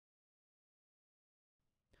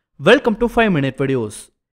Welcome to 5 minute videos.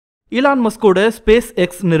 Elon மஸ்கோட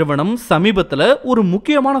SpaceX நிறுவனம் சமீபத்துல ஒரு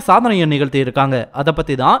முக்கியமான சாதனையை நிகழ்த்தி இருக்காங்க. அத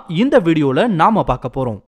பத்தி தான் இந்த வீடியோல நாம பார்க்க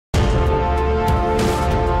போறோம்.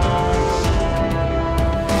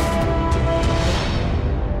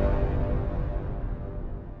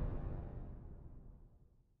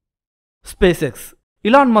 SpaceX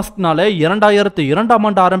இலான் மஸ்க்னால 2002ஆம்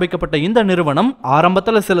ஆண்டு ஆரம்பிக்கப்பட்ட இந்த நிறுவனம்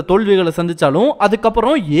ஆரம்பத்துல சில தோல்விகளை சந்திச்சாலும்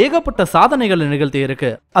அதுக்கப்புறம் ஏகப்பட்ட சாதனைகளை நிகழ்த்தி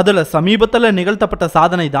இருக்கு. அதுல சமீபத்துல நிகழ்த்தப்பட்ட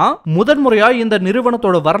சாதனை தான் முதன்முறையா இந்த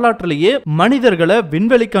நிறுவனத்தோட வரலாற்றிலேயே மனிதர்களை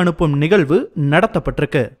விண்வெளிக்கு அனுப்பும் நிகழ்வு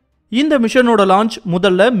நடத்தப்பட்டிருக்கு. இந்த மிஷனோட லான்ச்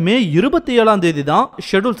முதல்ல மே 27ஆம் தேதி தான்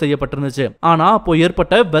ஷெட்யூல் செய்யப்பட்டிருந்துச்சு. ஆனா அப்போ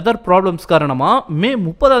ஏற்பட்ட வெதர் ப்ராப்ளம்ஸ் காரணமா மே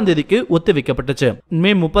 30ஆம் தேதிக்கு ஒத்திவைக்கப்பட்டுச்சு.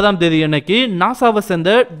 மே 30ஆம் தேதி அன்னைக்கு நாசாவை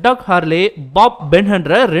சேர்ந்த டக் ஹார்லே, பாப்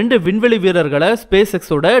பென்ஹன்ற ரெண்டு விண்வெளி வீரர்களை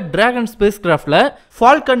SpaceXோட டிராகன் ஸ்பேஸ் கிராஃப்ட்ல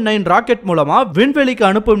ஃபால்கன் 9 ராக்கெட் மூலமா விண்வெளிக்கு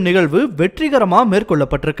அனுப்பும் நிகழ்வு வெற்றிகரமா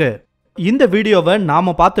மேற்கொள்ளப்பட்டிருக்கு. இந்த வீடியோவை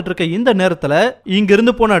நாம பார்த்துட்டு இருக்க இந்த நேரத்துல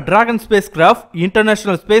இங்கிருந்து போன dragon space craft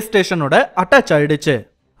international space ஸ்டேஷனோட attach ஆயிடுச்சு.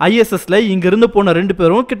 ISSல இங்கிருந்து போன ரெண்டு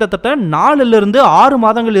பேரும் கிட்டத்தட்ட 4 இருந்து 6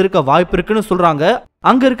 மாதங்கள் இருக்க வாய்ப்பு இருக்குன்னு சொல்றாங்க.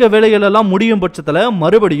 அங்க இருக்க வேலைகள் எல்லாம் முடியும் பட்சத்துல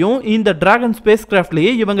மறுபடியும் இந்த டிராகன் ஸ்பேஸ்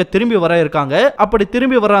கிராஃப்ட்லயே இவங்க திரும்பி வர இருக்காங்க. அப்படி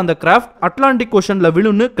திரும்பி வர அந்த கிராஃப்ட் அட்லாண்டிக் ஓஷன்ல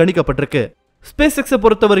விழுன்னு கணிக்கப்பட்டிருக்கு. SpaceX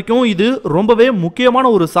பொறுத்த வரைக்கும் இது ரொம்பவே முக்கியமான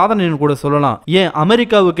ஒரு சாதனைன்னு கூட சொல்லலாம். ஏன்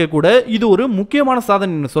அமெரிக்காவுக்கு கூட இது ஒரு முக்கியமான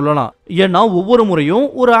சாதனைன்னு சொல்லலாம். ஏன்னா ஒவ்வொரு முறையும்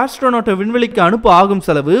ஒரு ஆஸ்ட்ரோநாட்டை விண்வெளிக்கு அனுப்ப ஆகும்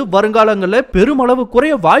செலவு வருங்காலங்களில் பெருமளவு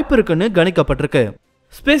குறைய வாய்ப்பு இருக்குன்னு கணிக்கப்பட்டிருக்கு.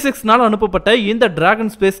 SpaceXனால அனுப்பப்பட்ட இந்த டிராகன்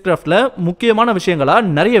ஸ்பேஸ் கிராஃப்ட்ல முக்கியமான விஷயங்களா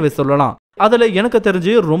நிறையவே சொல்லலாம். அதுல எனக்கு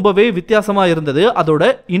தெரிஞ்சு ரொம்பவே வித்தியாசமா இருந்தது அதோட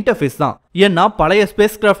இன்டர்ஃபேஸ் தான். ஏன்னா பழைய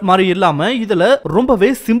ஸ்பேஸ் கிராஃப்ட் மாதிரி இல்லாம இதுல ரொம்பவே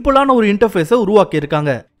சிம்பிளான ஒரு இன்டர்ஃபேஸை உருவாக்கி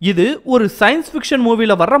இருக்காங்க. இது ஒரு சயின்ஸ் ஃபிக்ஷன்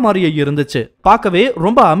மூவில வர்ற மாதிரியே இருந்துச்சு. பார்க்கவே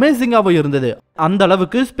ரொம்ப அமேசிங்காவும் இருந்தது. அந்த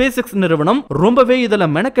அளவுக்கு SpaceX நிறுவனம் ரொம்பவே இதுல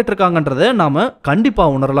மெனக்கெட்டு இருக்காங்கன்றத நாம கண்டிப்பா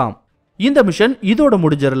உணரலாம். இந்த மிஷன் இதோட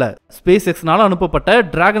முடிஞ்சிரல. SpaceXனால அனுப்பப்பட்ட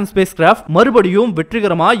டிராகன் ஸ்பேஸ் கிராஃப்ட் மறுபடியும்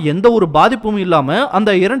வெற்றிகரமா எந்த ஒரு பாதிப்பும் இல்லாம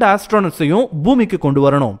அந்த 2 ஆஸ்ட்ரோனட்ஸையும் பூமிக்கு கொண்டு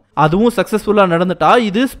வரணும். அதுவும் சக்சஸ்ஃபுல்லா நடந்துட்டா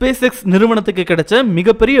இது SpaceX நிறுவனத்துக்கு கிடைச்ச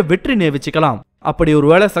மிகப்பெரிய வெற்றினே வச்சுக்கலாம். அப்படி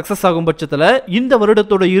ஒருவேளை சக்சஸ் ஆகும் பட்சத்துல இந்த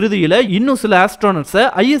வருடத்தோட இறுதியில இன்னும் சில ஆஸ்ட்ரோனட்ஸை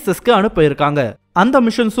ISSக்கு அனுப்ப இருக்காங்க. அந்த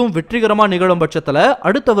மிஷன்ஸும் வெற்றிகரமா நிகழும் பட்சத்துல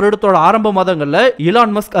அடுத்த வருடத்தோட ஆரம்ப மாதங்கள்ல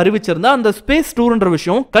இலான் மஸ்க் அறிவிச்சிருந்த அந்த ஸ்பேஸ் டூர்ன்ற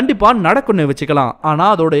விஷயம் கண்டிப்பா நடக்கும்னு வச்சுக்கலாம். ஆனா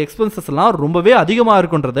அதோட எக்ஸ்பென்சஸ் எல்லாம் ரொம்பவே அதிகமா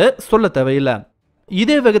இருக்குன்றத சொல்ல தேவையில்லை.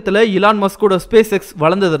 இதே வேகத்துல இலான் மஸ்கோட SpaceX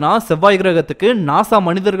வளர்ந்ததுன்னா செவ்வாய் கிரகத்துக்கு நாசா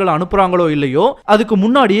மனிதர்கள் அனுப்புறாங்களோ இல்லையோ அதுக்கு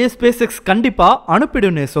முன்னாடியே SpaceX கண்டிப்பா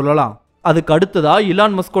அனுப்பிடும்னே சொல்லலாம். அதுக்கு அடுத்ததா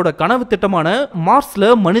இலான் மஸ்கோட கனவு திட்டமான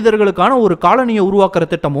மார்ஸ்ல மனிதர்களுக்கான ஒரு காலனியை உருவாக்குற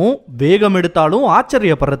திட்டமும் வேகம் எடுத்தாலும்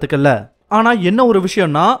ஆச்சரியப்படுறதுக்கு இல்ல. ஆனா என்ன ஒரு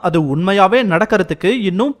விஷயம்னா அது உண்மையாவே நடக்கிறதுக்கு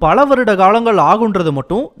இன்னும் பல வருட காலங்கள் ஆகுன்றது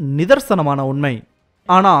மட்டும் நிதர்சனமான உண்மை.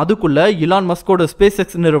 ஆனா அதுக்குள்ள இலான் மஸ்கோட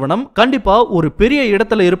SpaceX நிறுவனம் கண்டிப்பா ஒரு பெரிய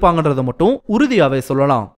இடத்துல இருப்பாங்கன்றத மட்டும் உறுதியாவே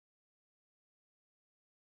சொல்லலாம்.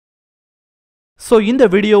 சோ இந்த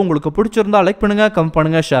வீடியோ உங்களுக்கு பிடிச்சிருந்தா லைக் பண்ணுங்க, கமெண்ட்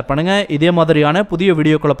பண்ணுங்க, ஷேர் பண்ணுங்க. இதே மாதிரியான புதிய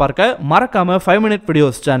வீடியோக்களை பார்க்க மறக்காம 5 minute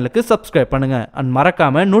videos சேனலுக்கு சப்ஸ்கிரைப் பண்ணுங்க. அண்ட்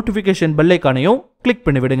மறக்காம நோட்டிபிகேஷன் பெல் ஐகானையும் கிளிக்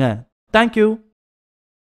பண்ணி விடுங்க. தேங்க்யூ.